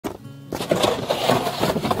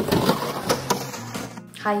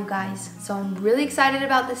Hi you guys, so I'm really excited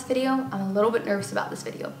about this video. I'm a little bit nervous about this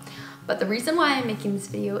video, but the reason why I'm making this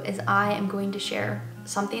video is I am going to share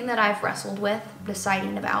something that I've wrestled with,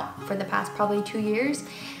 deciding about for the past probably 2 years,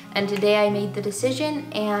 and today I made the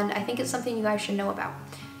decision and I think it's something you guys should know about.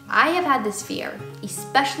 I have had this fear,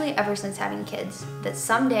 especially ever since having kids, that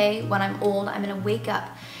someday when I'm old, I'm gonna wake up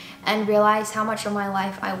and realize how much of my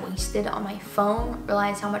life I wasted on my phone,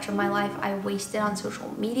 realize how much of my life I wasted on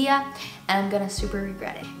social media, and I'm gonna super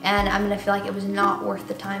regret it. And I'm gonna feel like it was not worth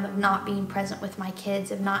the time of not being present with my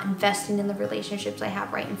kids, of not investing in the relationships I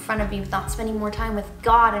have right in front of me, of not spending more time with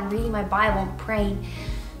God and reading my Bible and praying.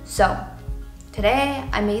 So today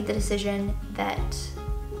I made the decision that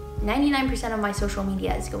 99% of my social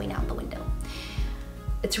media is going out the window.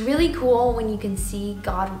 It's really cool when you can see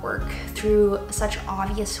God work through such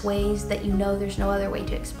obvious ways that you know there's no other way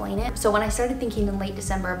to explain it. So when I started thinking in late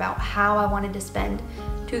December about how I wanted to spend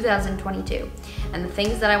 2022 and the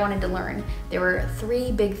things that I wanted to learn, there were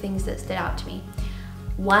 3 big things that stood out to me.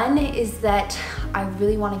 One is that I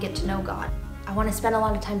really want to get to know God. I want to spend a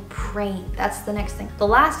lot of time praying. That's the next thing. The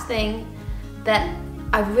last thing that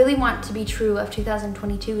I really want to be true of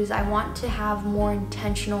 2022 is I want to have more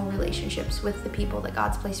intentional relationships with the people that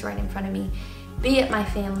God's placed right in front of me, be it my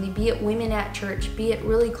family, be it women at church, be it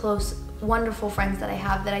really close, wonderful friends that I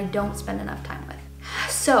have that I don't spend enough time with.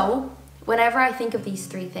 So whenever I think of these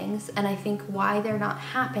 3 things and I think why they're not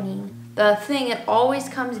happening, the thing it always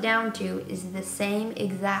comes down to is the same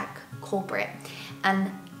exact culprit.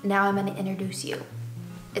 And now I'm going to introduce you.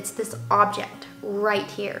 It's this object right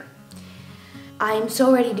here. I am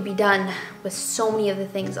so ready to be done with so many of the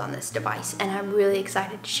things on this device, and I'm really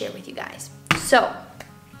excited to share with you guys. So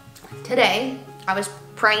today I was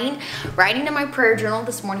praying, writing in my prayer journal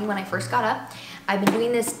this morning when I first got up. I've been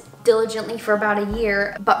doing this diligently for about a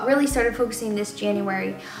year, but really started focusing this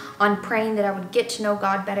January on praying that I would get to know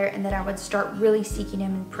God better and that I would start really seeking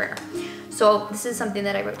Him in prayer. So this is something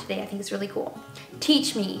that I wrote today. I think it's really cool.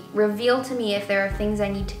 Teach me, reveal to me if there are things I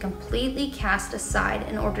need to completely cast aside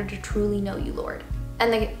in order to truly know you, Lord.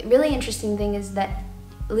 And the really interesting thing is that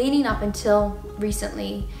leading up until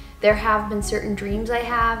recently, there have been certain dreams I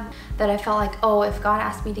have that I felt like, oh, if God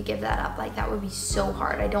asked me to give that up, like that would be so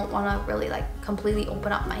hard. I don't want to really like completely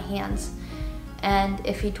open up my hands. And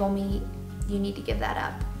if He told me you need to give that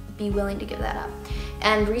up, be willing to give that up.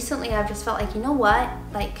 And recently I've just felt like, you know what?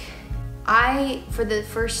 Like I, for the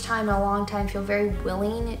first time in a long time, feel very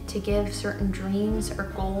willing to give certain dreams or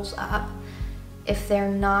goals up if they're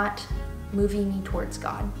not moving me towards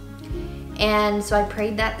God. And so I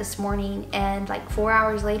prayed that this morning, and like 4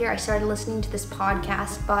 hours later, I started listening to this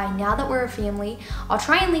podcast by Now That We're a Family. I'll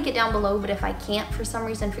try and link it down below, but if I can't for some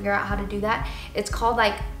reason figure out how to do that, it's called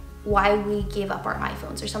like Why We Gave Up Our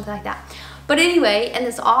iPhones or something like that. But anyway, in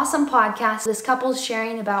this awesome podcast, this couple's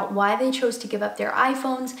sharing about why they chose to give up their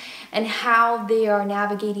iPhones and how they are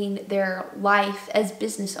navigating their life as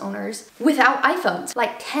business owners without iPhones.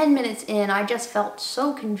 Like 10 minutes in, I just felt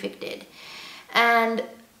so convicted. And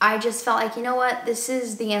I just felt like, you know what? This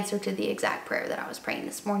is the answer to the exact prayer that I was praying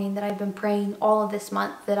this morning, that I've been praying all of this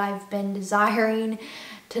month, that I've been desiring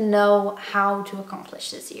to know how to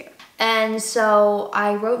accomplish this year. And so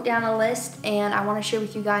I wrote down a list, and I want to share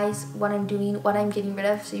with you guys what I'm doing, what I'm getting rid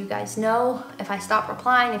of, so you guys know if I stop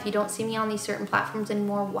replying, if you don't see me on these certain platforms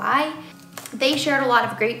anymore, why. They shared a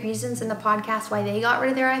lot of great reasons in the podcast why they got rid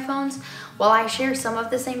of their iPhones. While I share some of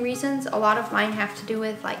the same reasons, a lot of mine have to do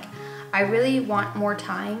with like, I really want more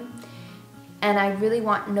time, and I really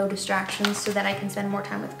want no distractions so that I can spend more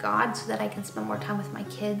time with God, so that I can spend more time with my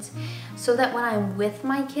kids, so that when I'm with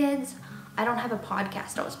my kids, I don't have a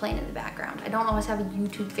podcast always playing in the background. I don't always have a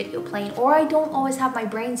YouTube video playing, or I don't always have my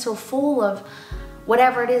brain so full of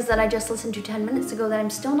whatever it is that I just listened to 10 minutes ago that I'm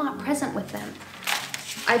still not present with them.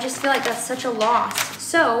 I just feel like that's such a loss.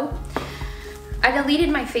 So I deleted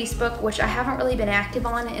my Facebook, which I haven't really been active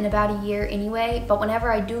on in about a year anyway, but whenever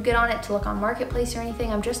I do get on it to look on Marketplace or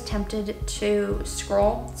anything, I'm just tempted to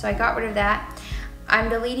scroll. So I got rid of that. I'm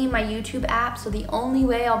deleting my YouTube app, so the only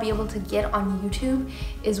way I'll be able to get on YouTube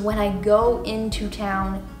is when I go into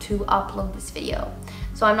town to upload this video.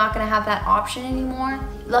 So I'm not gonna have that option anymore.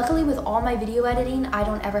 Luckily, with all my video editing, I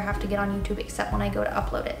don't ever have to get on YouTube except when I go to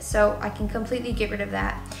upload it. So I can completely get rid of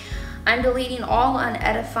that. I'm deleting all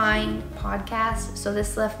unedifying podcasts, so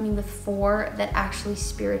this left me with 4 that actually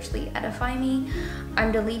spiritually edify me.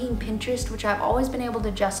 I'm deleting Pinterest, which I've always been able to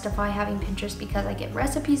justify having Pinterest because I get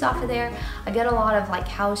recipes off of there. I get a lot of like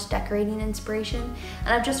house decorating inspiration,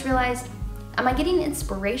 and I've just realized, am I getting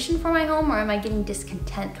inspiration for my home, or am I getting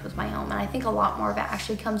discontent with my home? And I think a lot more of it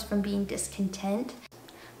actually comes from being discontent.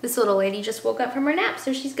 This little lady just woke up from her nap,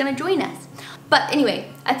 so she's gonna join us. But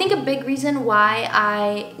anyway, I think a big reason why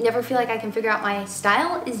I never feel like I can figure out my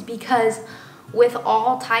style is because with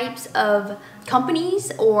all types of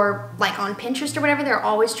companies, or like on Pinterest or whatever, they're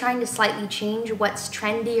always trying to slightly change what's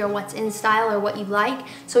trendy or what's in style or what you like.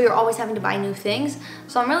 So you're always having to buy new things.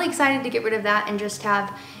 So I'm really excited to get rid of that and just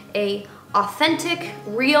have a authentic,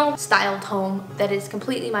 real styled home that is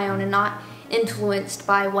completely my own and not influenced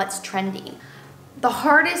by what's trending. The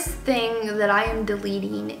hardest thing that I am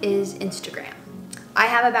deleting is Instagram. I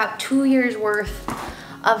have about 2 years worth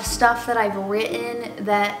of stuff that I've written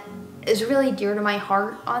that is really dear to my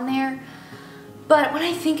heart on there. But when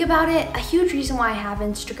I think about it, a huge reason why I have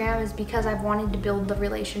Instagram is because I've wanted to build the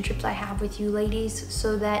relationships I have with you ladies,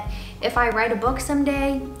 so that if I write a book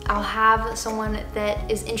someday, I'll have someone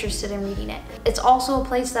that is interested in reading it. It's also a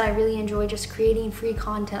place that I really enjoy just creating free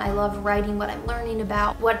content. I love writing what I'm learning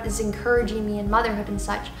about, what is encouraging me in motherhood and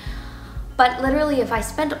such. But literally, if I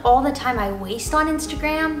spent all the time I waste on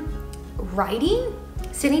Instagram writing,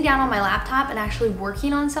 sitting down on my laptop and actually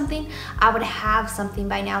working on something, I would have something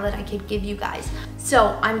by now that I could give you guys.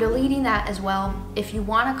 So I'm deleting that as well. If you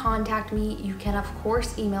want to contact me, you can of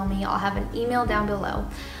course email me. I'll have an email down below.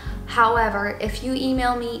 However, if you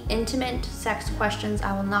email me intimate sex questions,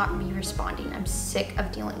 I will not be responding. I'm sick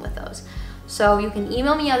of dealing with those. So you can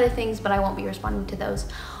email me other things, but I won't be responding to those.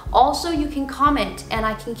 Also, you can comment and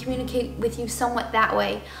I can communicate with you somewhat that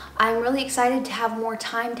way. I'm really excited to have more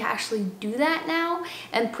time to actually do that now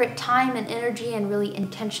and put time and energy and really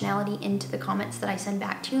intentionality into the comments that I send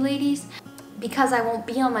back to you ladies, because I won't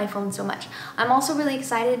be on my phone so much. I'm also really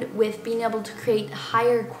excited with being able to create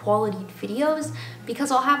higher quality videos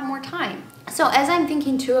because I'll have more time. So as I'm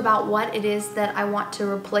thinking too about what it is that I want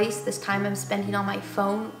to replace this time I'm spending on my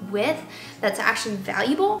phone with that's actually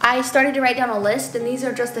valuable, I started to write down a list, and these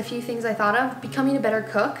are just a few things I thought of. Becoming a better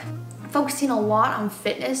cook, focusing a lot on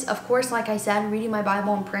fitness, of course, like I said, reading my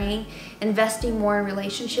Bible and praying, investing more in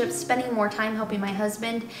relationships, spending more time helping my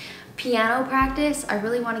husband, piano practice. I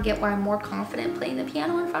really want to get where I'm more confident playing the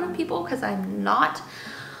piano in front of people because I'm not.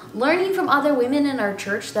 Learning from other women in our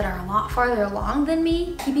church that are a lot farther along than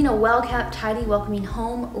me, keeping a well-kept, tidy, welcoming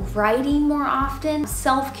home, writing more often,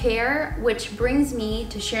 self-care, which brings me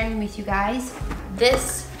to sharing with you guys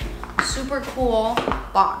this super cool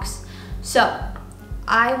box. So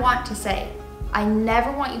I want to say, I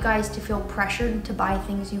never want you guys to feel pressured to buy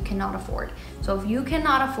things you cannot afford. So if you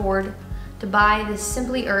cannot afford to buy this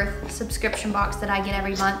Simply Earth subscription box that I get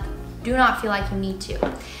every month, do not feel like you need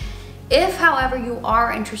to. If, however, you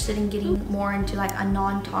are interested in getting more into like a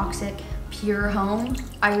non-toxic, pure home,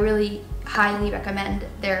 I really highly recommend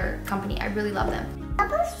their company. I really love them. Let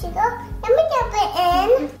me dip it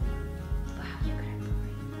in. Wow, you're good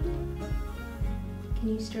at pouring. Can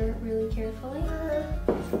you stir it really carefully?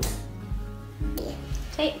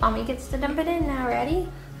 Okay, mommy gets to dump it in now. Ready?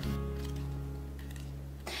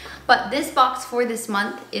 But this box for this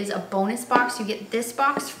month is a bonus box. You get this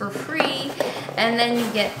box for free, and then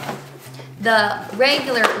you get the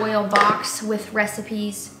regular oil box with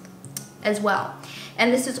recipes as well.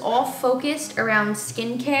 And this is all focused around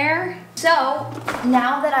skincare. So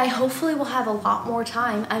now that I hopefully will have a lot more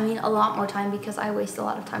time, I mean a lot more time because I waste a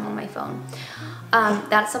lot of time on my phone.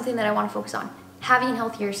 That's something that I want to focus on. Having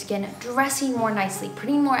healthier skin, dressing more nicely,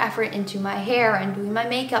 putting more effort into my hair and doing my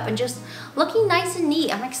makeup and just looking nice and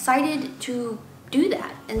neat. I'm excited to do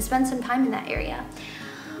that and spend some time in that area.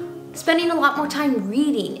 Spending a lot more time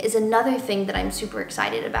reading is another thing that I'm super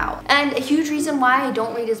excited about. And a huge reason why I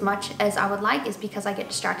don't read as much as I would like is because I get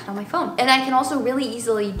distracted on my phone. And I can also really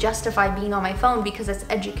easily justify being on my phone because it's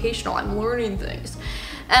educational, I'm learning things.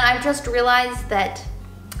 And I've just realized that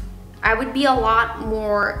I would be a lot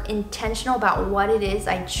more intentional about what it is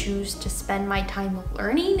I choose to spend my time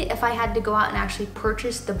learning if I had to go out and actually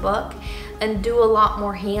purchase the book and do a lot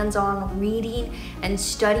more hands-on reading and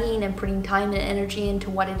studying and putting time and energy into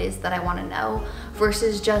what it is that I want to know,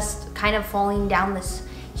 versus just kind of falling down this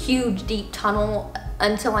huge deep tunnel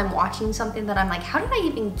until I'm watching something that I'm like, how did I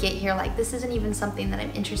even get here? Like, this isn't even something that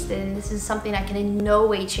I'm interested in. This is something I can in no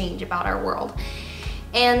way change about our world.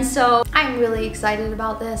 And so I'm really excited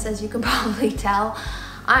about this, as you can probably tell.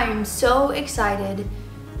 I'm so excited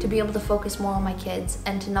to be able to focus more on my kids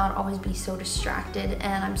and to not always be so distracted.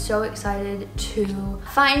 And I'm so excited to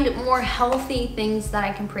find more healthy things that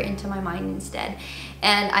I can put into my mind instead.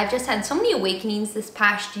 And I've just had so many awakenings this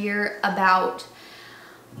past year about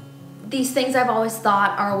these things I've always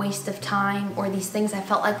thought are a waste of time, or these things I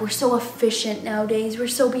felt like were so efficient nowadays. We're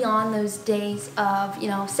so beyond those days of, you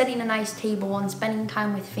know, setting a nice table and spending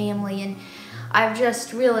time with family. And I've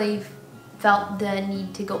just really felt the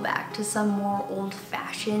need to go back to some more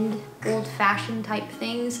old-fashioned type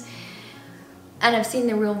things. And I've seen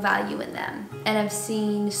the real value in them. And I've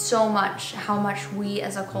seen so much how much we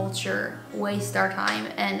as a culture waste our time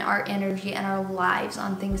and our energy and our lives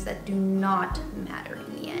on things that do not matter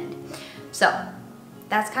in the end. So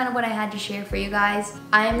that's kind of what I had to share for you guys.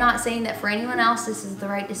 I am not saying that for anyone else this is the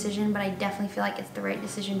right decision, but I definitely feel like it's the right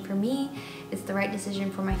decision for me. It's the right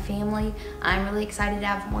decision for my family. I'm really excited to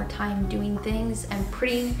have more time doing things and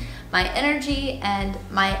putting my energy and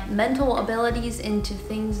my mental abilities into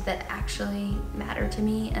things that actually matter to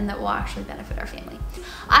me and that will actually benefit our family.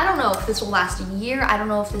 I don't know if this will last a year. I don't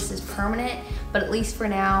know if this is permanent, but at least for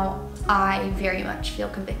now, I very much feel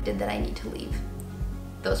convicted that I need to leave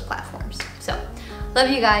those platforms. So,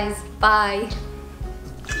 love you guys. Bye.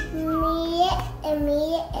 Me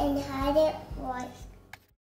and hide it